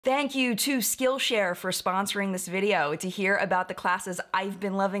Thank you to Skillshare for sponsoring this video. To hear about the classes I've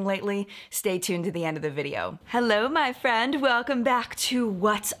been loving lately, stay tuned to the end of the video. Hello, my friend. Welcome back to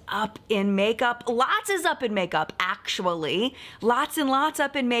What's Up in Makeup. Lots is up in makeup, actually. Lots and lots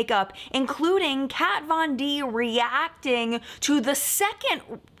up in makeup, including Kat Von D reacting to the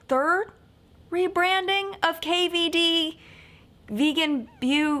third rebranding of KVD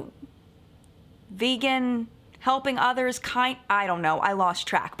vegan helping others I don't know, I lost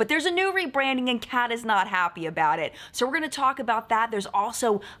track. But there's a new rebranding and Kat is not happy about it. So we're gonna talk about that. There's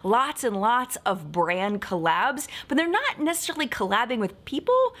also lots and lots of brand collabs, but they're not necessarily collabing with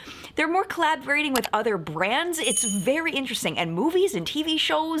people. They're more collaborating with other brands. It's very interesting. And movies and TV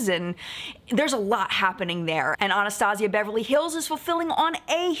shows, and there's a lot happening there. And Anastasia Beverly Hills is fulfilling on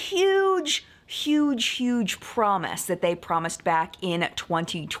a huge promise that they promised back in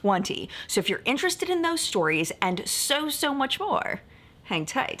 2020. So if you're interested in those stories and so much more, hang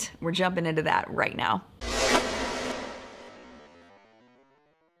tight. We're jumping into that right now.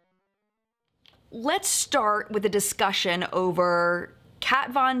 Let's start with a discussion over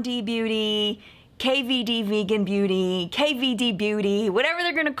Kat Von D Beauty, KVD Vegan Beauty, KVD Beauty, whatever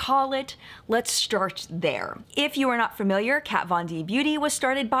they're gonna call it. Let's start there. If you are not familiar, Kat Von D Beauty was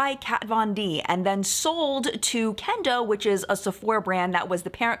started by Kat Von D and then sold to Kendo, which is a Sephora brand that was the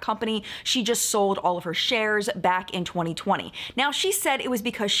parent company. She just sold all of her shares back in 2020. Now, she said it was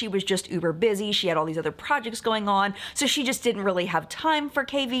because she was just uber busy. She had all these other projects going on, so she just didn't really have time for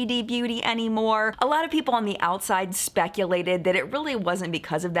KVD Beauty anymore. A lot of people on the outside speculated that it really wasn't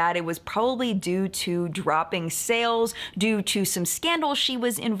because of that. It was probably due to dropping sales due to some scandals she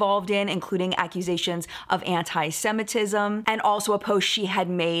was involved in, including accusations of anti-Semitism, and also a post she had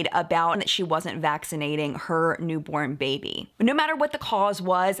made about that she wasn't vaccinating her newborn baby. But no matter what the cause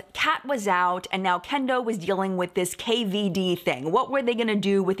was, Kat was out, and now Kendo was dealing with this KVD thing. What were they gonna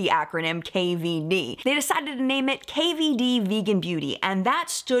do with the acronym KVD? They decided to name it KVD Vegan Beauty, and that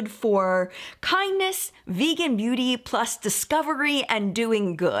stood for kindness, vegan beauty, plus discovery and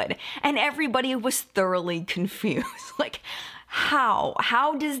doing good. And everybody was thoroughly confused. Like, how?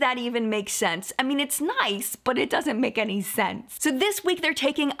 How does that even make sense? I mean, it's nice, but it doesn't make any sense. So this week they're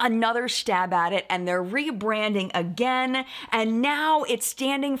taking another stab at it and they're rebranding again, and now it's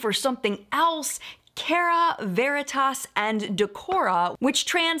standing for something else. Cara, Veritas, and Decora, which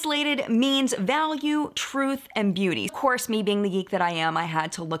translated means value, truth, and beauty. Of course, me being the geek that I am, I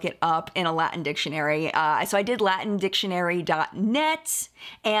had to look it up in a Latin dictionary. So I did latindictionary.net,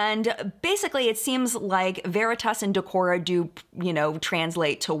 and basically it seems like Veritas and Decora do, you know,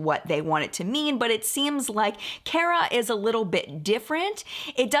 translate to what they want it to mean, but it seems like Cara is a little bit different.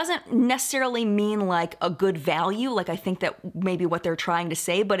 It doesn't necessarily mean like a good value, like I think that maybe what they're trying to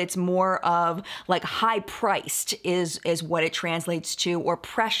say, but it's more of like high priced is what it translates to, or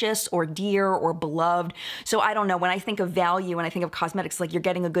precious, or dear, or beloved. So I don't know, when I think of value and I think of cosmetics, like you're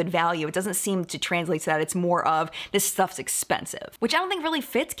getting a good value, it doesn't seem to translate to that. It's more of this stuff's expensive, which I don't think really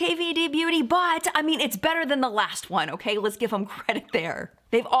fits KVD Beauty, but I mean, it's better than the last one, okay? Let's give them credit there.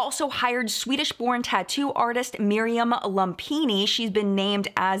 They've also hired Swedish-born tattoo artist Miriam Lumpini. She's been named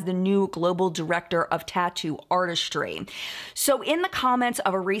as the new global director of tattoo artistry. So in the comments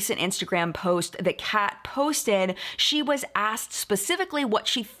of a recent Instagram post that Kat posted, she was asked specifically what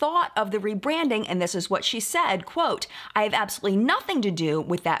she thought of the rebranding, and this is what she said, quote, "I have absolutely nothing to do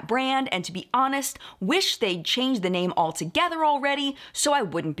with that brand, and to be honest, wish they'd change the name altogether already so I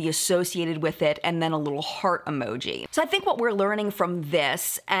wouldn't be associated with it," and then a little heart emoji. So I think what we're learning from this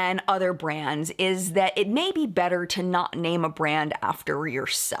and other brands is that it may be better to not name a brand after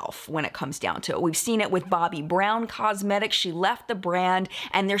yourself when it comes down to it. We've seen it with Bobbi Brown Cosmetics. She left the brand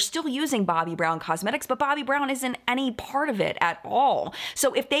and they're still using Bobbi Brown Cosmetics, but Bobbi Brown isn't any part of it at all.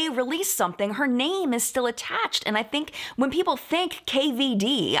 So if they release something, her name is still attached. And I think when people think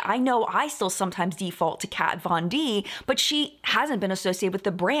KVD, I know I still sometimes default to Kat Von D, but she hasn't been associated with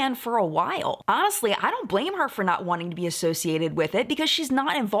the brand for a while. Honestly, I don't blame her for not wanting to be associated with it because she's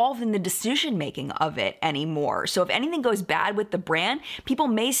not involved in the decision making of it anymore. So if anything goes bad with the brand, people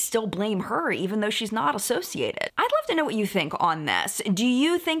may still blame her even though she's not associated. I'd love to know what you think on this. Do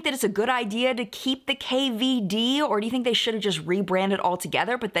you think that it's a good idea to keep the KVD, or do you think they should have just rebranded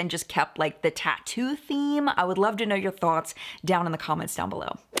altogether but then just kept like the tattoo theme? I would love to know your thoughts down in the comments down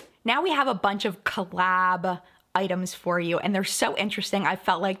below. Now we have a bunch of collab items for you, and they're so interesting. I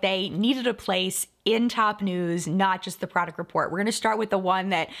felt like they needed a place in top news, not just the product report. We're gonna start with the one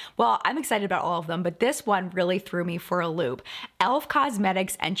that, well, I'm excited about all of them, but this one really threw me for a loop. e.l.f.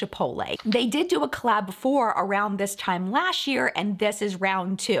 Cosmetics and Chipotle. They did do a collab before around this time last year, and this is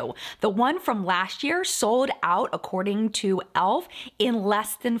round 2. The one from last year sold out, according to e.l.f., in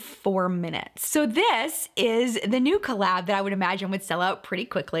less than 4 minutes. So this is the new collab that I would imagine would sell out pretty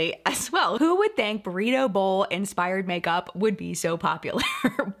quickly as well. Who would think burrito bowl inspired makeup would be so popular?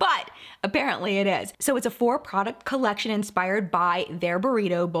 But apparently it is. So it's a 4-product collection inspired by their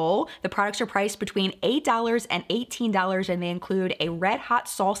burrito bowl. The products are priced between $8 and $18, and they include a red hot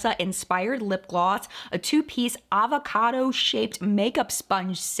salsa inspired lip gloss, a 2-piece avocado shaped makeup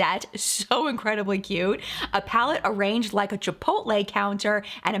sponge set, so incredibly cute, a palette arranged like a Chipotle counter,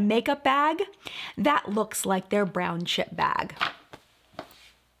 and a makeup bag that looks like their brown chip bag.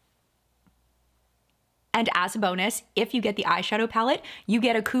 And as a bonus, if you get the eyeshadow palette, you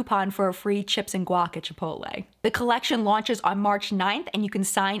get a coupon for a free chips and guac at Chipotle. The collection launches on March 9th, and you can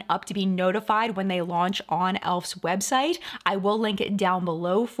sign up to be notified when they launch on e.l.f.'s website. I will link it down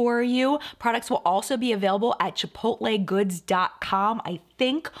below for you. Products will also be available at chipotlegoods.com, I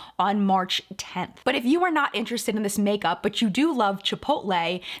think, on March 10th. But if you are not interested in this makeup, but you do love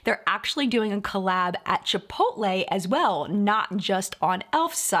Chipotle, they're actually doing a collab at Chipotle as well, not just on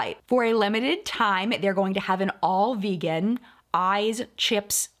e.l.f.'s site. For a limited time, they're going to have an all-vegan eyes,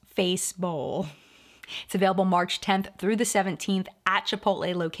 chips, face bowl. It's available March 10th through the 17th at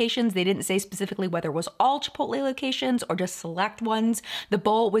Chipotle locations. They didn't say specifically whether it was all Chipotle locations or just select ones. The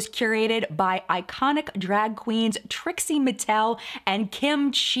bowl was curated by iconic drag queens Trixie Mattel and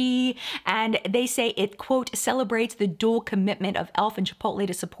Kim Chi, and they say it, quote, celebrates the dual commitment of e.l.f. and Chipotle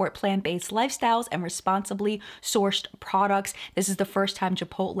to support plant-based lifestyles and responsibly sourced products. This is the first time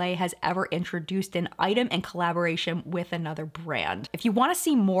Chipotle has ever introduced an item in collaboration with another brand. If you want to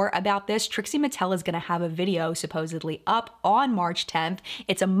see more about this, Trixie Mattel is going to have a video supposedly up on March 10th.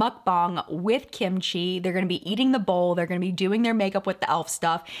 It's a mukbang with kimchi. They're going to be eating the bowl. They're going to be doing their makeup with the e.l.f.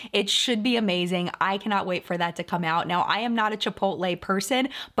 stuff. It should be amazing. I cannot wait for that to come out. Now, I am not a Chipotle person,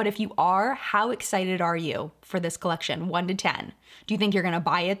 but if you are, how excited are you for this collection? 1 to 10. Do you think you're going to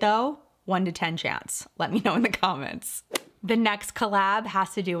buy it though? 1 to 10 chance. Let me know in the comments. The next collab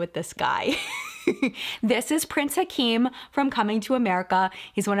has to do with this guy. This is Prince Hakeem from Coming to America.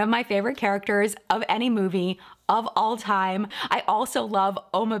 He's one of my favorite characters of any movie of all time. I also love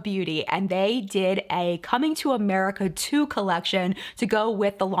UOMA Beauty, and they did a Coming to America 2 collection to go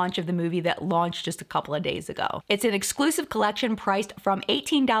with the launch of the movie that launched just a couple of days ago. It's an exclusive collection priced from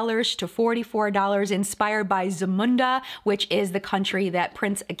 $18 to $44, inspired by Zamunda, which is the country that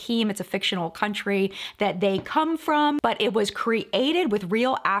Prince Hakeem, it's a fictional country that they come from, but it was created with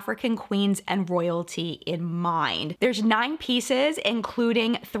real African queens and royalty in mind. There's 9 pieces,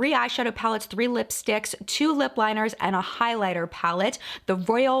 including 3 eyeshadow palettes, 3 lipsticks, 2 lip liners, and a highlighter palette. The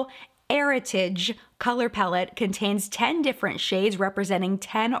Royal Heritage color palette contains 10 different shades representing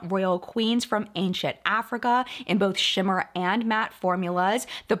 10 royal queens from ancient Africa in both shimmer and matte formulas.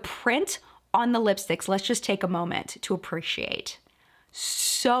 The print on the lipsticks, let's just take a moment to appreciate.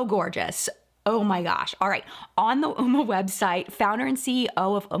 So gorgeous. Oh my gosh. All right. On the UOMA website, founder and CEO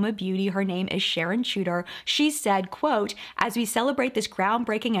of UOMA Beauty, her name is Sharon Chuter, she said, quote, as we celebrate this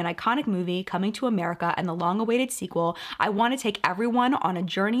groundbreaking and iconic movie, Coming to America, and the long-awaited sequel, I want to take everyone on a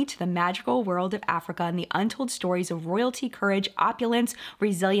journey to the magical world of Africa and the untold stories of royalty, courage, opulence,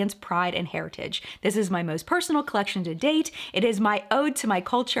 resilience, pride, and heritage. This is my most personal collection to date. It is my ode to my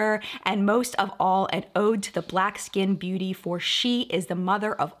culture, and most of all, an ode to the black skin beauty, for she is the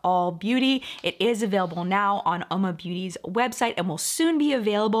mother of all beauty. It is available now on UOMA Beauty's website and will soon be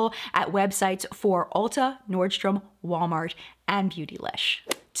available at websites for Ulta, Nordstrom, Walmart, and Beautylish.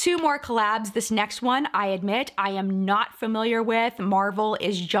 2 more collabs. This next one, I admit, I am not familiar with. Marvel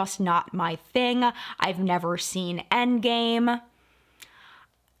is just not my thing. I've never seen Endgame.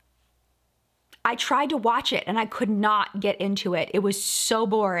 I tried to watch it and I could not get into it. It was so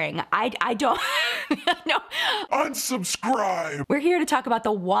boring. I don't, no. Unsubscribe. We're here to talk about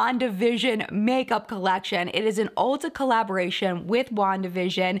the Wandavision makeup collection. It is an Ulta collaboration with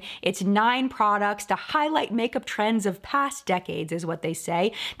Wandavision. It's 9 products to highlight makeup trends of past decades, is what they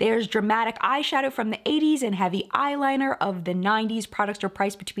say. There's dramatic eyeshadow from the 80s and heavy eyeliner of the 90s. Products are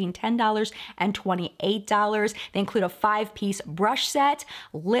priced between $10 and $28. They include a 5-piece brush set,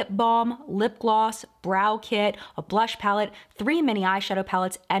 lip balm, lip gloss, brow kit, a blush palette, 3 mini eyeshadow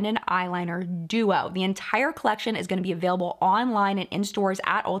palettes, and an eyeliner duo. The entire collection is going to be available online and in stores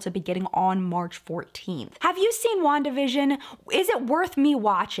at Ulta beginning on March 14th. Have you seen Wandavision? Is it worth me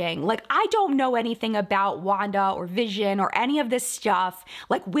watching? Like, I don't know anything about Wanda or Vision or any of this stuff.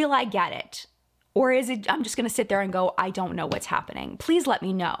 Like, will I get it? Or is it, I'm just gonna sit there and go, I don't know what's happening. Please let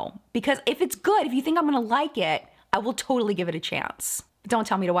me know. Because if it's good, if you think I'm gonna like it, I will totally give it a chance. But don't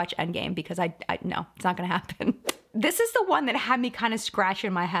tell me to watch Endgame because no, it's not gonna happen. This is the one that had me kind of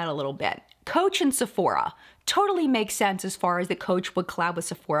scratching my head a little bit. Coach and Sephora. Totally makes sense as far as the Coach would collab with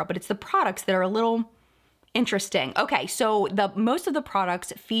Sephora, but it's the products that are a little interesting. Okay, so most of the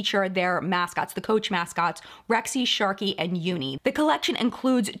products feature their mascots, the Coach mascots, Rexy, Sharky, and Uni. The collection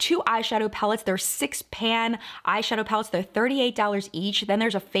includes 2 eyeshadow palettes. They're 6-pan eyeshadow palettes. They're $38 each. Then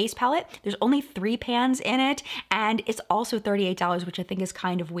there's a face palette. There's only 3 pans in it, and it's also $38, which I think is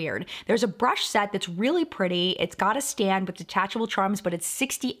kind of weird. There's a brush set that's really pretty. It's got a stand with detachable charms, but it's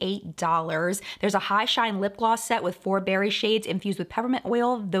 $68. There's a high shine lip gloss set with 4 berry shades infused with peppermint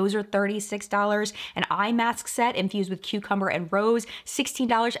oil. Those are $36. An eye mask set infused with cucumber and rose,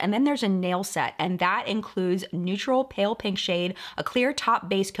 $16. And then there's a nail set, and that includes neutral pale pink shade, a clear top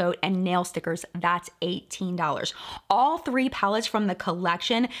base coat, and nail stickers. That's $18. All 3 palettes from the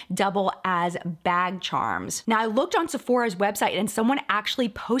collection double as bag charms. Now I looked on Sephora's website and someone actually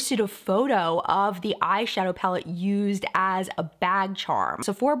posted a photo of the eyeshadow palette used as a bag charm.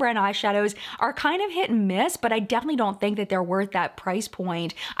 Sephora brand eyeshadows are kind of hit and miss, but I definitely don't think that they're worth that price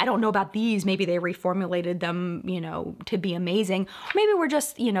point. I don't know about these. Maybe they reformulated them, you know, to be amazing. Maybe we're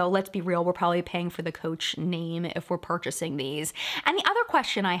just, you know, let's be real, we're probably paying for the Coach name if we're purchasing these. And the other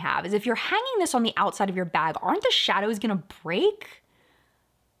question I have is if you're hanging this on the outside of your bag, aren't the shadows gonna break?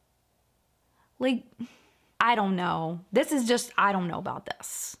 Like, I don't know. This is just, I don't know about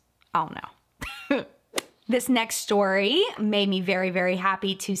this. I don't know. This next story made me very, very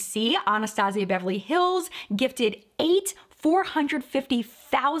happy to see. Anastasia Beverly Hills gifted 8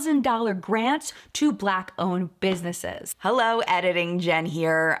 $450,000 grants to Black-owned businesses. Hello, editing Jen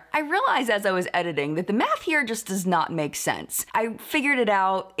here. I realized as I was editing that the math here just does not make sense. I figured it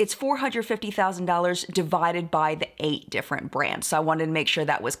out. It's $450,000 divided by the 8 different brands. So I wanted to make sure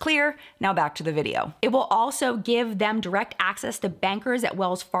that was clear. Now back to the video. It will also give them direct access to bankers at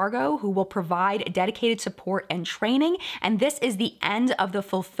Wells Fargo who will provide dedicated support and training. And this is the end of the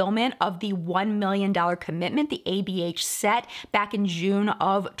fulfillment of the $1 million commitment the ABH set back in June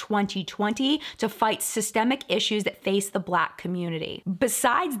of 2020 to fight systemic issues that face the Black community.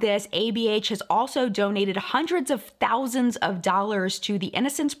 Besides this, ABH has also donated hundreds of thousands of dollars to the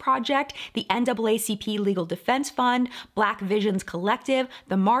Innocence Project, the NAACP Legal Defense Fund, Black Visions Collective,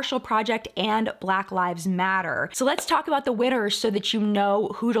 the Marshall Project, and Black Lives Matter. So let's talk about the winners so that you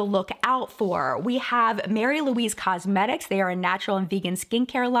know who to look out for. We have Mary Louise Cosmetics. They are a natural and vegan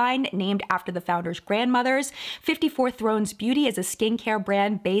skincare line named after the founder's grandmothers. 54 Thrones Beauty is a skincare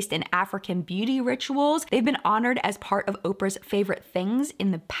brand based in African beauty rituals. They've been honored as part of Oprah's favorite things in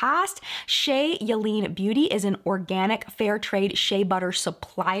the past. Shea Yaleen Beauty is an organic fair trade shea butter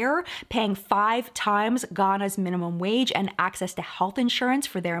supplier, paying 5 times Ghana's minimum wage and access to health insurance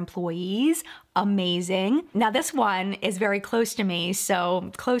for their employees. Amazing. Now this one is very close to me,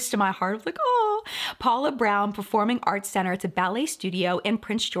 so close to my heart. I'm like, oh. Paula Brown Performing Arts Center. It's a ballet studio in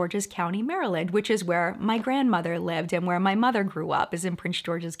Prince George's County, Maryland, which is where my grandmother lived and where my mother grew up, is in Prince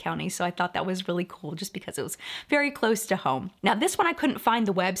George's County. So I thought that was really cool just because it was very close to home. Now this one I couldn't find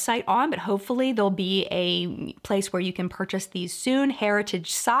the website on, but hopefully there'll be a place where you can purchase these soon.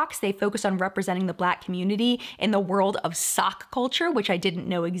 Heritage Socks. They focus on representing the Black community in the world of sock culture, which I didn't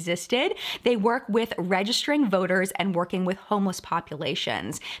know existed. They work with registering voters and working with homeless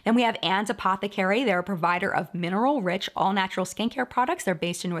populations. Then we have Ann's Apothecary. They're a provider of mineral-rich, all-natural skincare products. They're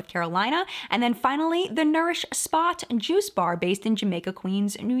based in North Carolina. And then finally, the Nourish Spot Juice Bar, based in Jamaica,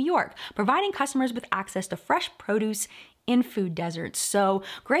 Queens, New York, providing customers with access to fresh produce in food deserts. So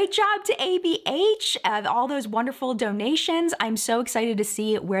great job to ABH, all those wonderful donations. I'm so excited to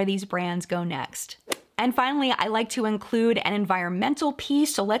see where these brands go next. And finally, I like to include an environmental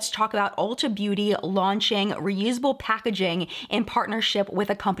piece. So let's talk about Ulta Beauty launching reusable packaging in partnership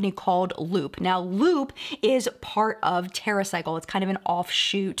with a company called Loop. Now, Loop is part of TerraCycle. It's kind of an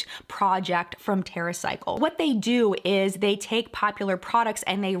offshoot project from TerraCycle. What they do is they take popular products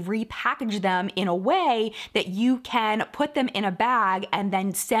and they repackage them in a way that you can put them in a bag and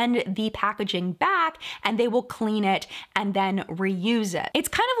then send the packaging back and they will clean it and then reuse it. It's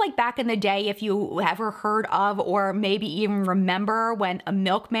kind of like back in the day, if you ever ever heard of or maybe even remember when a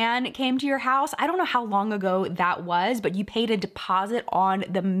milkman came to your house. I don't know how long ago that was, but you paid a deposit on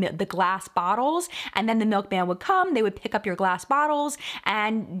the glass bottles, and then the milkman would come, they would pick up your glass bottles,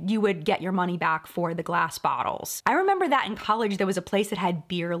 and you would get your money back for the glass bottles. I remember that in college there was a place that had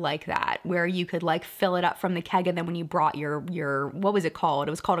beer like that, where you could like fill it up from the keg, and then when you brought your what was it called?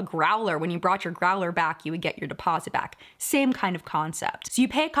 It was called a growler. When you brought your growler back, you would get your deposit back. Same kind of concept. So you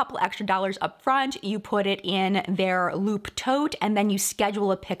pay a couple extra dollars up front, you put it in their loop tote, and then you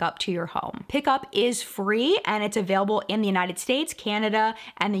schedule a pickup to your home. Pickup is free, and it's available in the United States, Canada,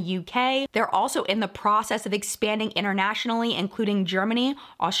 and the UK. They're also in the process of expanding internationally, including Germany,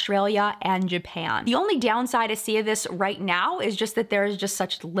 Australia, and Japan. The only downside I see of this right now is just that there's just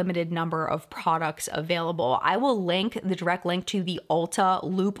such a limited number of products available. I will link the direct link to the Ulta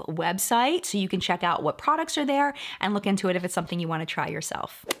Loop website so you can check out what products are there and look into it if it's something you want to try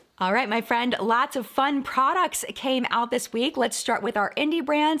yourself. All right, my friend, lots of fun products came out this week. Let's start with our indie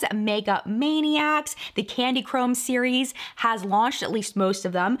brands, Makeup Maniacs. The Candy Chrome series has launched, at least most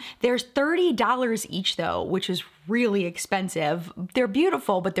of them. There's $30 each though, which is really expensive. They're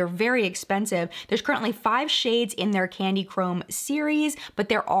beautiful, but they're very expensive. There's currently 5 shades in their Candy Chrome series, but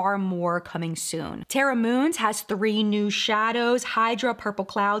there are more coming soon. Terra Moons has 3 new shadows, Hydra, Purple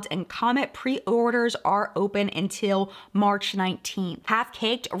Clouds, and Comet. Pre-orders are open until March 19th. Half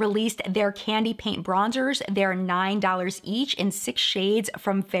Caked released their candy paint bronzers. They're $9 each in 6 shades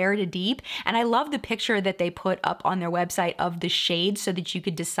from fair to deep. And I love the picture that they put up on their website of the shades so that you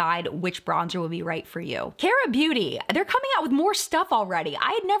could decide which bronzer would be right for you. Kara Beauty, they're coming out with more stuff already.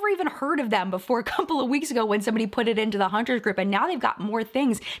 I had never even heard of them before a couple of weeks ago when somebody put it into the Hunters group, and now they've got more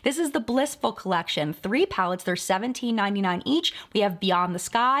things. This is the Blissful collection. 3 palettes, they're $17.99 each. We have Beyond the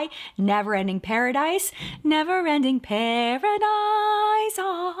Sky, Never Ending Paradise, Never Ending Paradise.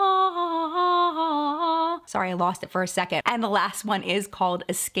 Sorry, I lost it for a second. And the last one is called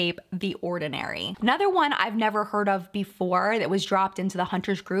Escape the Ordinary. Another one I've never heard of before that was dropped into the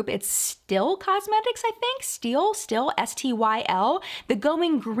Hunters group, it's Still Cosmetics, I think. Still, S-T-Y-L. The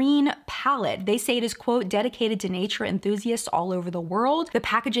Going Green palette. They say it is, quote, dedicated to nature enthusiasts all over the world. The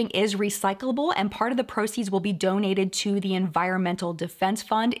packaging is recyclable, and part of the proceeds will be donated to the Environmental Defense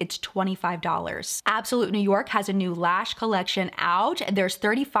Fund. It's $25. Absolute New York has a new lash collection out. There's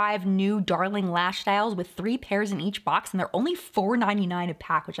 35 new Darling lash styles with 3 pairs in each box, and they're only $4.99 a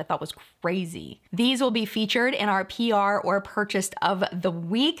pack, which I thought was crazy. These will be featured in our PR or purchased of the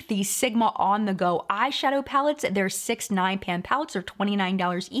week. The Sigma On The Go eyeshadow palettes, there's 6 9-pan palettes, they're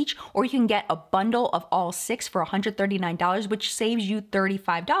 $29 each, or you can get a bundle of all 6 for $139, which saves you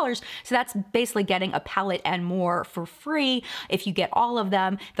 $35. So that's basically getting a palette and more for free. If you get all of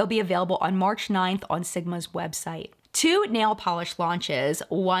them, they'll be available on March 9th on Sigma's website. 2 nail polish launches,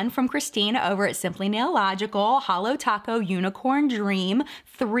 one from Christine over at Simply Nailogical, Hollow Taco Unicorn Dream,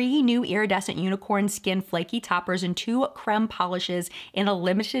 3 new iridescent unicorn skin flaky toppers, and 2 creme polishes in a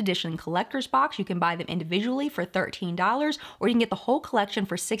limited edition collector's box. You can buy them individually for $13, or you can get the whole collection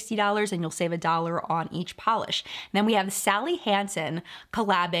for $60 and you'll save $1 on each polish. And then we have Sally Hansen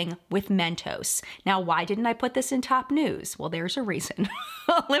collabing with Mentos. Now, why didn't I put this in top news? Well, there's a reason.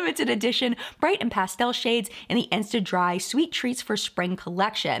 Limited edition bright and pastel shades in the Instant Dry Sweet Treats for Spring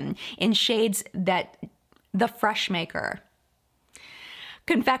collection in shades that the Fresh Maker,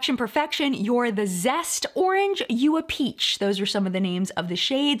 Confection Perfection, You're the Zest Orange, You a Peach. Those are some of the names of the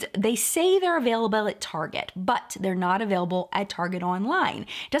shades. They say they're available at Target, but they're not available at Target online.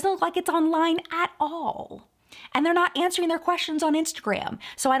 It doesn't look like it's online at all. And they're not answering their questions on Instagram.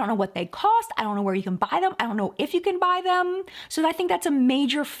 So I don't know what they cost. I don't know where you can buy them. I don't know if you can buy them. So I think that's a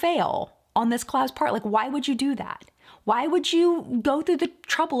major fail on this collab's part. Like, why would you do that? Why would you go through the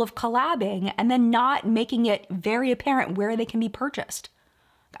trouble of collabing and then not making it very apparent where they can be purchased?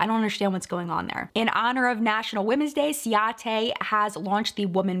 I don't understand what's going on there. In honor of National Women's Day, Ciate has launched the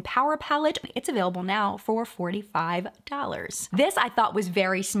Woman Power Palette. It's available now for $45. This I thought was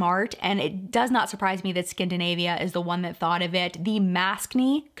very smart, and it does not surprise me that Scandinavia is the one that thought of it. The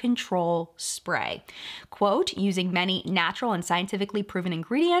Maskne Control Spray. Quote, using many natural and scientifically proven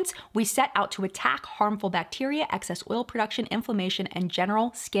ingredients, we set out to attack harmful bacteria, excess oil production, inflammation, and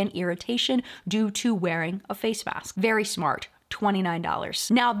general skin irritation due to wearing a face mask. Very smart. $29.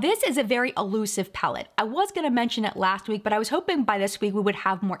 Now, this is a very elusive palette. I was going to mention it last week, but I was hoping by this week we would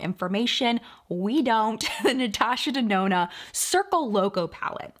have more information. We don't. The Natasha Denona Circle Loco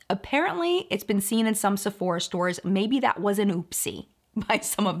palette. Apparently, it's been seen in some Sephora stores. Maybe that was an oopsie. by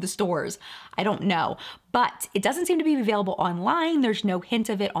some of the stores. I don't know. But it doesn't seem to be available online. There's no hint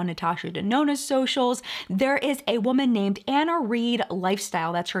of it on Natasha Denona's socials. There is a woman named Anna Reed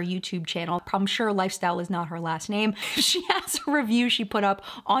Lifestyle. That's her YouTube channel. I'm sure Lifestyle is not her last name. She has a review she put up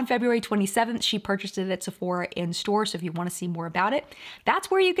on February 27th. She purchased it at Sephora in store. So if you want to see more about it,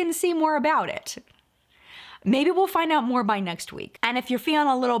 that's where you can see more about it. Maybe we'll find out more by next week. And if you're feeling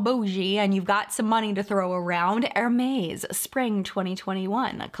a little bougie and you've got some money to throw around, Hermès Spring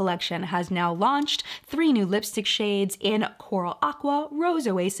 2021 collection has now launched. 3 new lipstick shades in Coral Aqua, Rose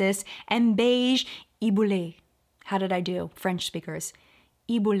Oasis, and Beige Iboulé. How did I do, French speakers?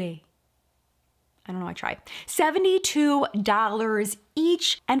 Iboulé. I don't know, I tried. $72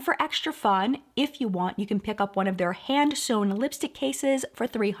 each. And for extra fun, if you want, you can pick up one of their hand-sewn lipstick cases for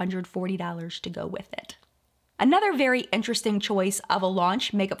 $340 to go with it. Another very interesting choice of a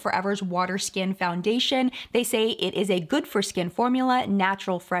launch, Makeup Forever's Water Skin Foundation. They say it is a good for skin formula,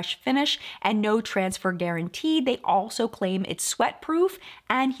 natural fresh finish, and no transfer guaranteed. They also claim it's sweat proof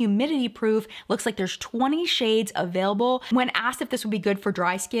and humidity proof. Looks like there's 20 shades available. When asked if this would be good for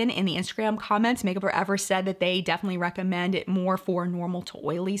dry skin in the Instagram comments, Makeup Forever said that they definitely recommend it more for normal to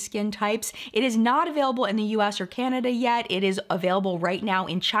oily skin types. It is not available in the US or Canada yet. It is available right now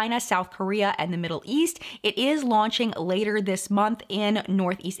in China, South Korea, and the Middle East. It is launching later this month in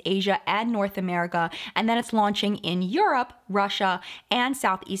Northeast Asia and North America, and then it's launching in Europe, Russia, and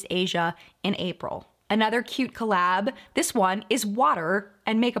Southeast Asia in April. Another cute collab, this one is water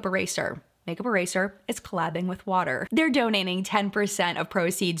and makeup eraser. Makeup Eraser is collabing with water. They're donating 10% of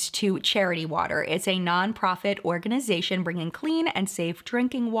proceeds to Charity Water. It's a nonprofit organization bringing clean and safe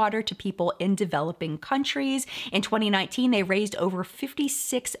drinking water to people in developing countries. In 2019, they raised over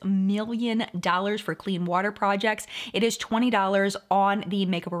 $56 million for clean water projects. It is $20 on the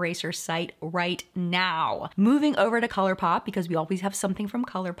Makeup Eraser site right now. Moving over to ColourPop, because we always have something from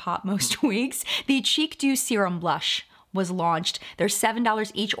ColourPop most weeks, the Cheek Dew Serum Blush was launched. They're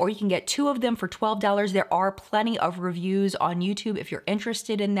 $7 each, or you can get 2 of them for $12. There are plenty of reviews on YouTube if you're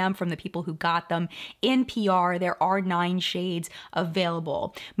interested in them from the people who got them in PR. There are 9 shades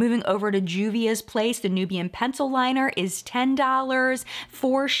available. Moving over to Juvia's Place, the Nubian pencil liner is $10,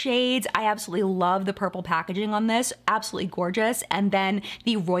 4 shades. I absolutely love the purple packaging on this, absolutely gorgeous. And then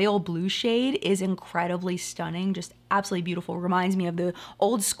the royal blue shade is incredibly stunning, just absolutely beautiful. Reminds me of the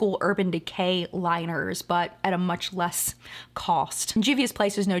old school Urban Decay liners, but at a much less cost. Juvia's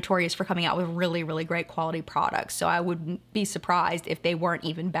Place is notorious for coming out with really, really great quality products, so I wouldn't be surprised if they weren't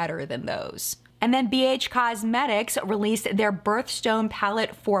even better than those. And then BH Cosmetics released their Birthstone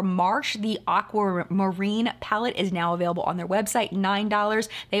palette for March. The Aquamarine palette is now available on their website, $9.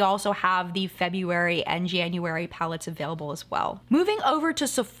 They also have the February and January palettes available as well. Moving over to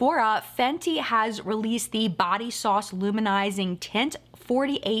Sephora, Fenty has released the Body Sauce Luminizing Tint,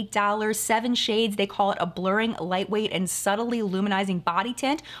 $48, 7 shades. They call it a blurring, lightweight, and subtly luminizing body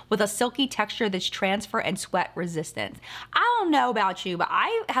tint with a silky texture that's transfer and sweat resistant. I don't know about you, but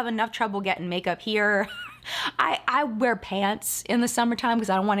I have enough trouble getting makeup here. I wear pants in the summertime because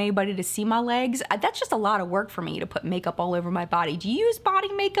I don't want anybody to see my legs. That's just a lot of work for me to put makeup all over my body. Do you use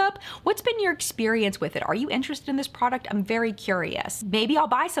body makeup? What's been your experience with it? Are you interested in this product? I'm very curious. Maybe I'll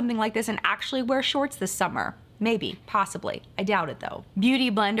buy something like this and actually wear shorts this summer. Maybe, possibly. I doubt it though.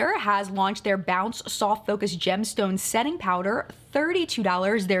 Beauty Blender has launched their Bounce Soft Focus Gemstone Setting Powder,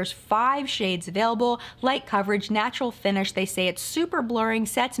 $32. There's 5 shades available. Light coverage, natural finish. They say it's super blurring,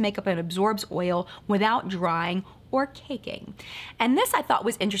 sets makeup and absorbs oil without drying or caking. And this I thought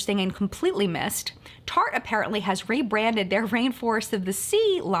was interesting and completely missed. Tarte apparently has rebranded their Rainforest of the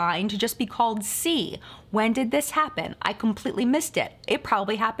Sea line to just be called Sea. When did this happen? I completely missed it. It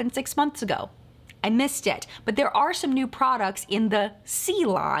probably happened 6 months ago. I missed it, but there are some new products in the C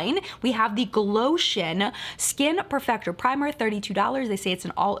line. We have the Glotion Skin Perfector Primer, $32. They say it's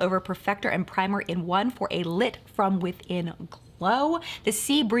an all-over perfector and primer in one for a lit from within glow. The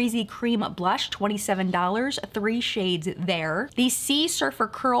Sea Breezy Cream Blush, $27, 3 shades there. The Sea Surfer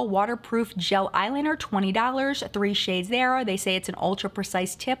Curl Waterproof Gel Eyeliner, $20, 3 shades there. They say it's an ultra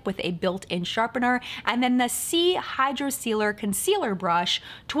precise tip with a built-in sharpener. And then the Sea Hydro Sealer Concealer Brush,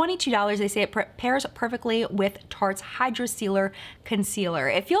 $22. They say it pairs perfectly with Tarte's Hydro Sealer Concealer.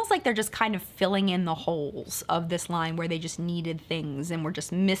 It feels like they're just kind of filling in the holes of this line where they just needed things and were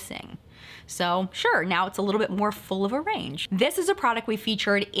just missing. So sure, now it's a little bit more full of a range. This is a product we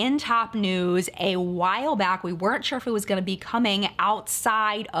featured in Top News a while back. We weren't sure if it was gonna be coming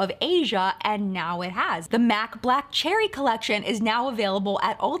outside of Asia, and now it has. The MAC Black Cherry collection is now available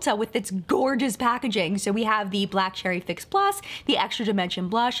at Ulta with its gorgeous packaging. So we have the Black Cherry Fix Plus, the Extra Dimension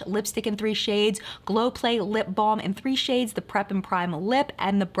Blush, lipstick in 3 shades, Glow Play Lip Balm in 3 shades, the Prep and Prime Lip,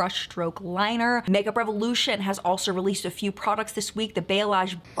 and the Brush Stroke Liner. Makeup Revolution has also released a few products this week. The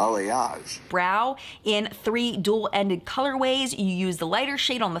Balayage Brow in 3 dual-ended colorways. You use the lighter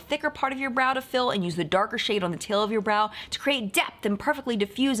shade on the thicker part of your brow to fill and use the darker shade on the tail of your brow to create depth and perfectly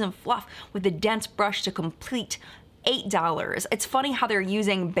diffuse and fluff with a dense brush to complete. $8. It's funny how they're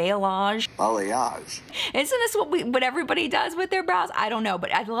using balayage. Isn't this what everybody does with their brows? I don't know,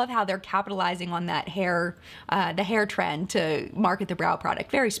 but I love how they're capitalizing on that hair, the hair trend to market the brow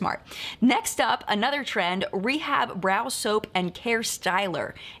product. Very smart. Next up, another trend, Rehab Brow Soap and Care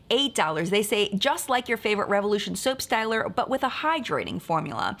Styler. $8. They say just like your favorite Revolution soap styler, but with a hydrating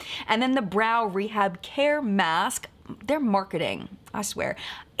formula. And then the Brow Rehab Care Mask. They're marketing, I swear.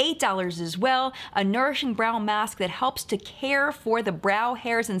 $8 as well. A nourishing brow mask that helps to care for the brow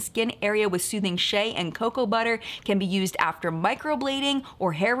hairs and skin area with soothing shea and cocoa butter. Can be used after microblading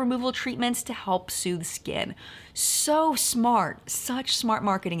or hair removal treatments to help soothe skin. So smart. Such smart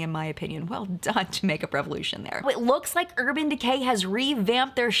marketing in my opinion. Well done to Makeup Revolution there. It looks like Urban Decay has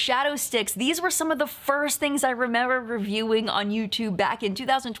revamped their shadow sticks. These were some of the first things I remember reviewing on YouTube back in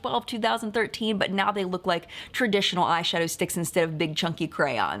 2012, 2013, but now they look like traditional eyeshadow sticks instead of big chunky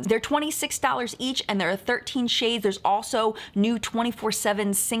crayons. They're $26 each and there are 13 shades. There's also new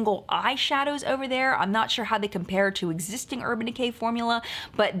 24/7 single eyeshadows over there. I'm not sure how they compare to existing Urban Decay formula,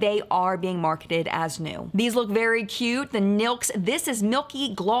 but they are being marketed as new. These look very cute. The NYX, this is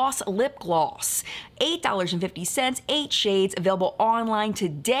Milky Gloss Lip Gloss. $8.50, 8 shades, available online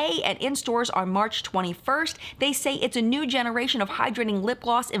today and in stores on March 21st. They say it's a new generation of hydrating lip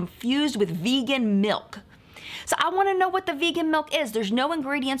gloss infused with vegan milk. So I want to know what the vegan milk is. There's no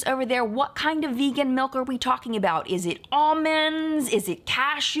ingredients over there. What kind of vegan milk are we talking about? Is it almonds? Is it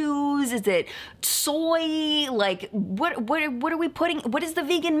cashews? Is it soy? Like, what are we putting? What is the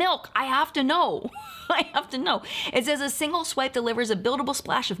vegan milk? I have to know. I have to know. It says a single swipe delivers a buildable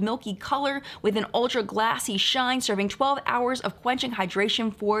splash of milky color with an ultra glassy shine, serving 12 hours of quenching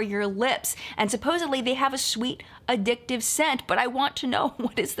hydration for your lips. And supposedly they have a sweet, addictive scent, but I want to know,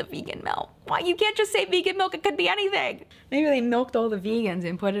 what is the vegan milk? Why? You can't just say vegan milk. It could be anything. Maybe they milked all the vegans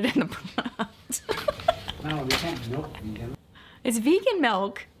and put it in the product. No, they can't milk vegan. It's vegan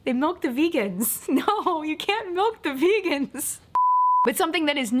milk. They milk the vegans. No, you can't milk the vegans. But something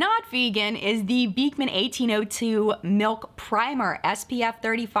that is not vegan is the Beekman 1802 Milk Primer SPF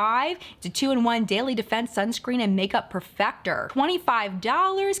 35. It's a 2-in-1 daily defense sunscreen and makeup perfector.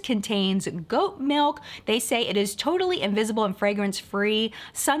 $25, contains goat milk. They say it is totally invisible and fragrance-free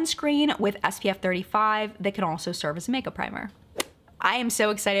sunscreen with SPF 35 that can also serve as a makeup primer. I am so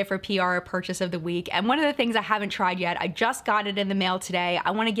excited for PR purchase of the week, and one of the things I haven't tried yet, I just got it in the mail today.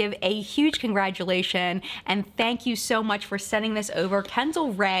 I want to give a huge congratulations and thank you so much for sending this over.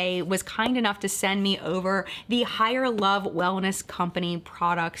 Kendall Ray was kind enough to send me over the Higher Love Wellness Company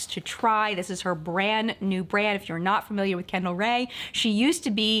products to try. This is her brand new brand. If you're not familiar with Kendall Ray, she used to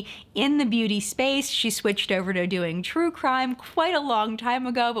be in the beauty space. She switched over to doing true crime quite a long time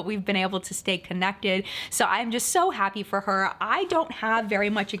ago, but we've been able to stay connected. So I'm just so happy for her. I don't have very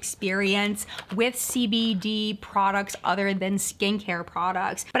much experience with CBD products other than skincare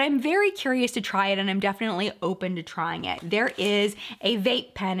products, but I'm very curious to try it and I'm definitely open to trying it. There is a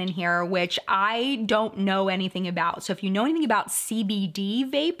vape pen in here, which I don't know anything about. So if you know anything about CBD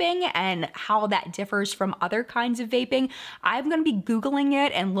vaping and how that differs from other kinds of vaping, I'm gonna be Googling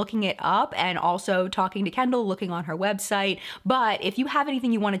it and looking it up and also talking to Kendall, looking on her website. But if you have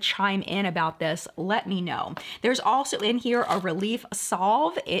anything you wanna chime in about this, let me know. There's also in here a Relief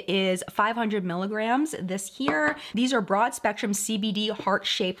Solve. It is 500 milligrams. This here, these are broad spectrum CBD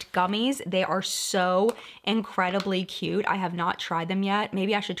heart-shaped gummies. They are so incredibly cute. I have not tried them yet.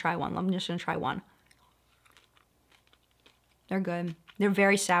 Maybe I should try one. I'm just gonna try one. They're good. They're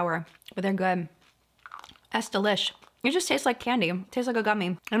very sour, but they're good. That's delish. It just tastes like candy. It tastes like a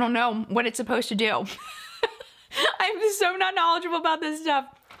gummy. I don't know what it's supposed to do. I'm so not knowledgeable about this stuff.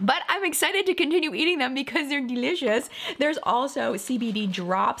 But I'm excited to continue eating them because they're delicious. There's also CBD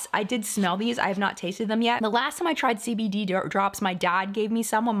drops. I did smell these. I have not tasted them yet. The last time I tried CBD drops, my dad gave me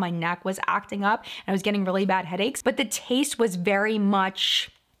some when my neck was acting up and I was getting really bad headaches. But the taste was very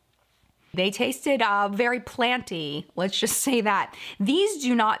much... They tasted very planty, let's just say that. These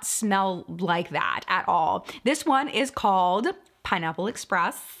do not smell like that at all. This one is called Pineapple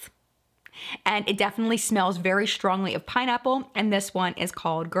Express. And it definitely smells very strongly of pineapple. And this one is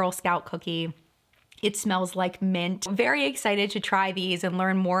called Girl Scout Cookie. It smells like mint. Very excited to try these and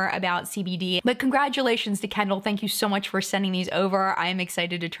learn more about CBD. But congratulations to Kendall. Thank you so much for sending these over. I am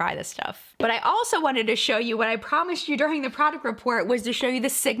excited to try this stuff. But I also wanted to show you what I promised you during the product report was to show you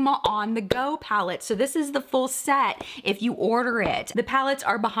the Sigma On The Go palette. So this is the full set if you order it. The palettes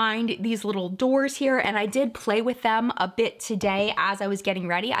are behind these little doors here, and I did play with them a bit today as I was getting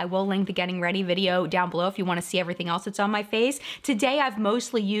ready. I will link the getting ready video down below if you want to see everything else that's on my face. Today I've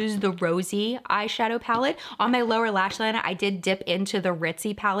mostly used the rosy eyeshadow palette. On my lower lash line, I did dip into the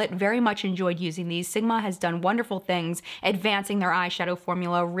Ritzy palette. Very much enjoyed using these. Sigma has done wonderful things advancing their eyeshadow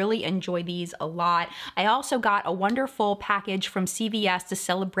formula. Really enjoy these a lot. I also got a wonderful package from CVS to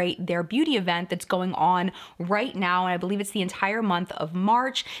celebrate their beauty event that's going on right now, and I believe it's the entire month of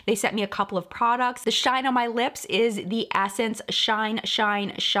March. They sent me a couple of products. The shine on my lips is the Essence Shine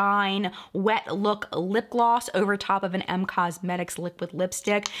Shine Shine Wet Look Lip Gloss over top of an M Cosmetics liquid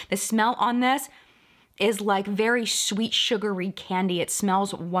lipstick. The smell on this is like very sweet sugary candy. It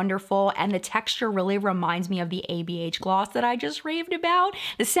smells wonderful, and the texture really reminds me of the ABH gloss that I just raved about.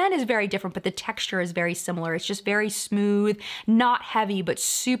 The scent is very different, but the texture is very similar. It's just very smooth, not heavy, but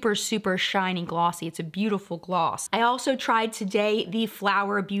super, super shiny glossy. It's a beautiful gloss. I also tried today the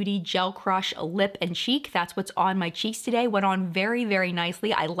Flower Beauty Gel Crush Lip and Cheek. That's what's on my cheeks today. Went on very, very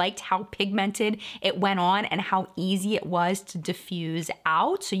nicely. I liked how pigmented it went on and how easy it was to diffuse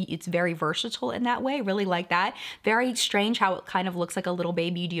out. So it's very versatile in that way. Really like that. Very strange how it kind of looks like a little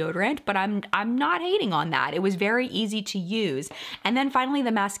baby deodorant, but I'm not hating on that. It was very easy to use. And then finally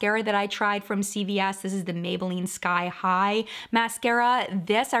the mascara that I tried from CVS. This is the Maybelline Sky High mascara.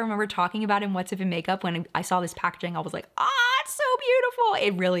 This I remember talking about in What's Up in Makeup. When I saw this packaging, I was like, it's so beautiful.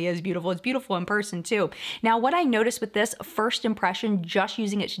 It really is beautiful. It's beautiful in person too. Now what I noticed with this first impression, just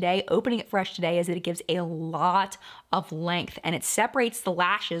using it today, opening it fresh today, is that it gives a lot of length and it separates the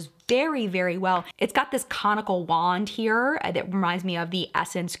lashes very, very well. It's got this conical wand here that reminds me of the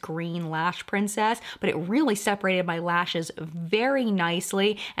Essence Green Lash Princess, but it really separated my lashes very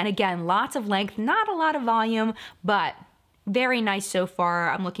nicely. And again, lots of length, not a lot of volume, but very nice so far.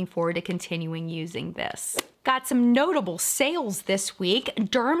 I'm looking forward to continuing using this. Got some notable sales this week.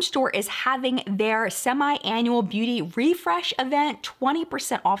 Dermstore is having their semi-annual beauty refresh event,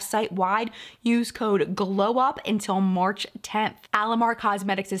 20% off site-wide. Use code GLOWUP until March 10th. Alamar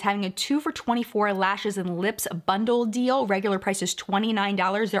Cosmetics is having a 2 for $24 lashes and lips bundle deal. Regular price is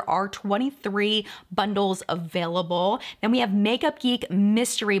 $29. There are 23 bundles available. Then we have Makeup Geek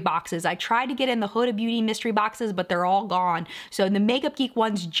mystery boxes. I tried to get in the Huda Beauty mystery boxes, but they're all gone. So the Makeup Geek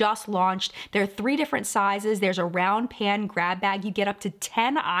ones just launched. There are 3 different sizes. There's a round pan grab bag. You get up to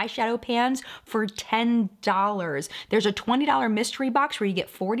 10 eyeshadow pans for $10. There's a $20 mystery box where you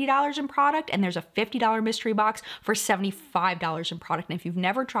get $40 in product, and there's a $50 mystery box for $75 in product. And if you've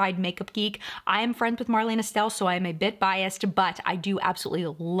never tried Makeup Geek, I am friends with Marlene Estelle, so I am a bit biased, but I do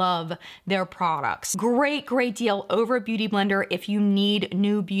absolutely love their products. Great, great deal over at Beauty Blender if you need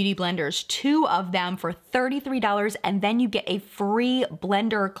new beauty blenders. 2 of them for $33, and then you get a free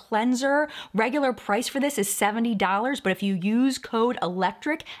blender cleanser. Regular price for this is $70, but if you use code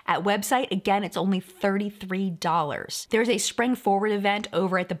ELECTRIC at website, again, it's only $33. There's a Spring Forward event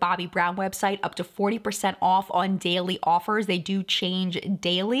over at the Bobbi Brown website, up to 40% off on daily offers. They do change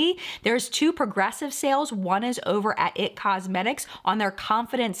daily. There's 2 progressive sales. One is over at IT Cosmetics on their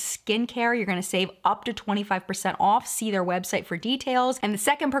Confidence Skincare. You're gonna save up to 25% off. See their website for details. And the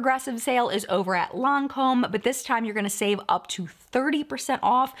second progressive sale is over at Lancome, but this time you're gonna save up to 30%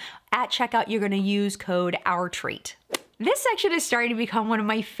 off. At checkout, you're gonna use code OURTREAT. This section is starting to become one of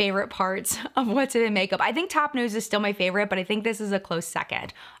my favorite parts of What's in Makeup. I think Top News is still my favorite, but I think this is a close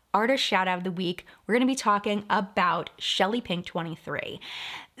second. Artist shout out of the week. We're gonna be talking about Shelly Pink 23.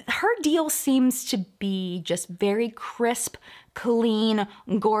 Her deal seems to be just very crisp, clean,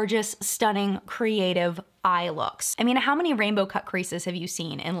 gorgeous, stunning, creative eye looks. I mean, how many rainbow cut creases have you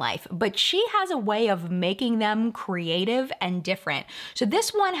seen in life? But she has a way of making them creative and different. So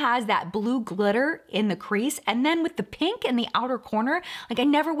this one has that blue glitter in the crease, and then with the pink in the outer corner, like I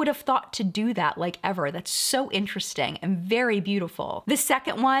never would have thought to do that like ever. That's so interesting and very beautiful. The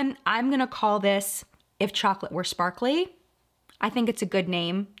second one, I'm gonna call this If Chocolate Were Sparkly. I think it's a good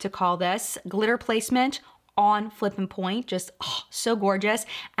name to call this. Glitter placement on Flip and Point, just so gorgeous.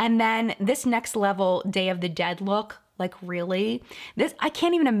 And then this next level Day of the Dead look, like really, this, I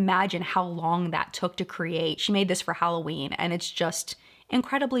can't even imagine how long that took to create. She made this for Halloween and it's just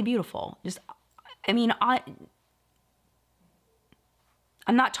incredibly beautiful. Just, I mean, I'm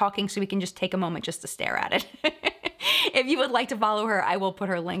not talking, so we can just take a moment just to stare at it. If you would like to follow her, I will put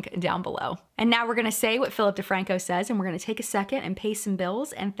her link down below. And now we're gonna say what Philip DeFranco says, and we're gonna take a second and pay some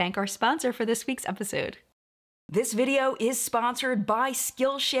bills and thank our sponsor for this week's episode. This video is sponsored by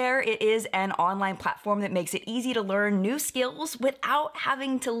Skillshare. It is an online platform that makes it easy to learn new skills without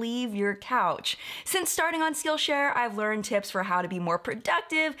having to leave your couch. Since starting on Skillshare, I've learned tips for how to be more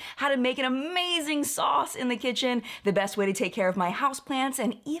productive, how to make an amazing sauce in the kitchen, the best way to take care of my houseplants,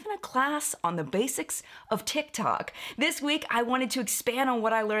 and even a class on the basics of TikTok. This week, I wanted to expand on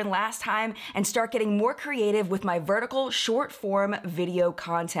what I learned last time and start getting more creative with my vertical short-form video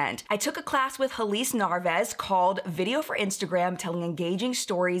content. I took a class with Halise Narvez called Video for Instagram, telling engaging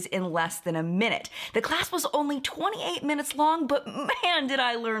stories in less than a minute. The class was only 28 minutes long, but man, did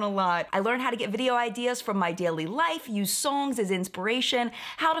I learn a lot. I learned how to get video ideas from my daily life, use songs as inspiration,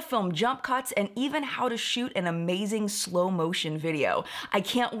 how to film jump cuts, and even how to shoot an amazing slow motion video. I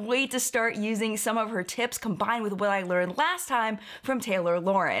can't wait to start using some of her tips combined with what I learned last time from Taylor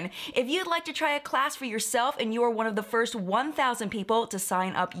Lauren. If you'd like to try a class for yourself and you are one of the first 1,000 people to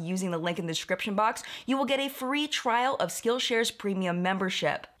sign up using the link in the description box, you will get a free trial of Skillshare's premium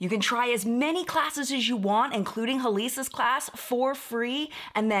membership. You can try as many classes as you want, including Halise's class, for free.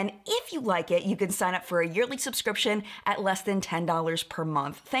 And then if you like it, you can sign up for a yearly subscription at less than $10 per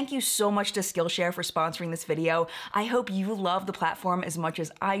month. Thank you so much to Skillshare for sponsoring this video. I hope you love the platform as much as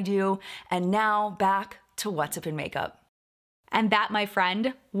I do. And now back to What's Up in Makeup. And that, my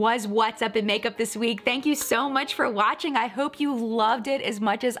friend, was What's Up in Makeup this week. Thank you so much for watching. I hope you loved it as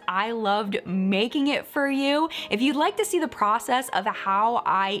much as I loved making it for you. If you'd like to see the process of how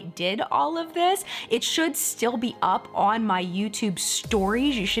I did all of this, it should still be up on my YouTube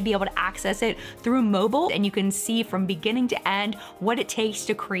stories. You should be able to access it through mobile, and you can see from beginning to end what it takes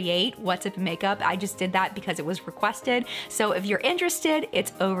to create What's Up in Makeup. I just did that because it was requested. So if you're interested,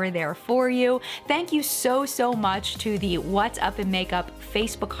 it's over there for you. Thank you so much to the What's Up in Makeup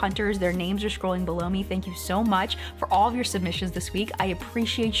Facebook hunters. Their names are scrolling below me. Thank you so much for all of your submissions this week. I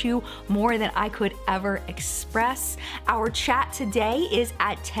appreciate you more than I could ever express. Our chat today is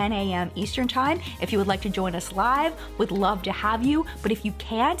at 10 a.m. Eastern time. If you would like to join us live, would love to have you. But if you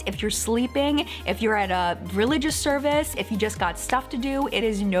can't, if you're sleeping, if you're at a religious service, if you just got stuff to do, it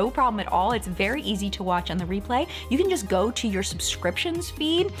is no problem at all. It's very easy to watch on the replay. You can just go to your subscriptions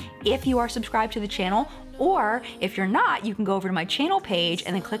feed if you are subscribed to the channel. Or if you're not, you can go over to my channel page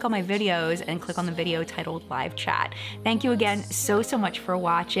and then click on my videos and click on the video titled Live Chat. Thank you again so much for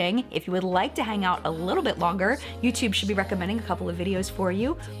watching. If you would like to hang out a little bit longer, YouTube should be recommending a couple of videos for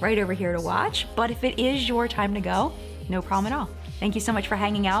you right over here to watch. But if it is your time to go, no problem at all. Thank you so much for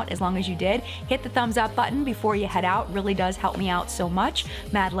hanging out as long as you did. Hit the thumbs up button before you head out. Really does help me out so much.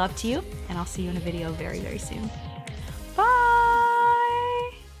 Mad love to you, and I'll see you in a video very soon.